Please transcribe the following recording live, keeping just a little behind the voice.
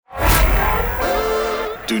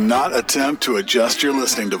Do not attempt to adjust your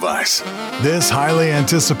listening device. This highly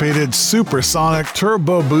anticipated supersonic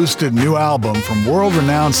turbo-boosted new album from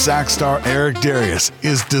world-renowned sax star Eric Darius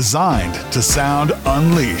is designed to sound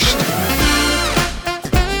unleashed.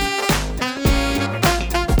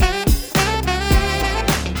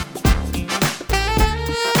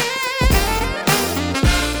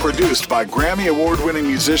 Produced by Grammy Award-winning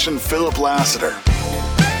musician Philip Lassiter.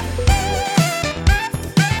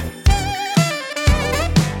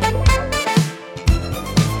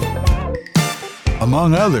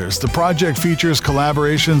 Among others, the project features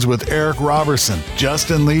collaborations with Eric Roberson,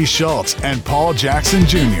 Justin Lee Schultz, and Paul Jackson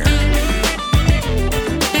Jr.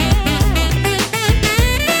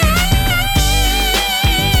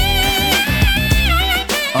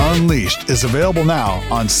 Unleashed is available now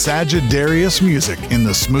on Sagittarius Music in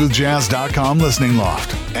the smoothjazz.com listening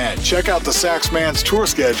loft. And check out the Saxman's tour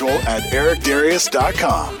schedule at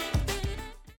ericdarius.com.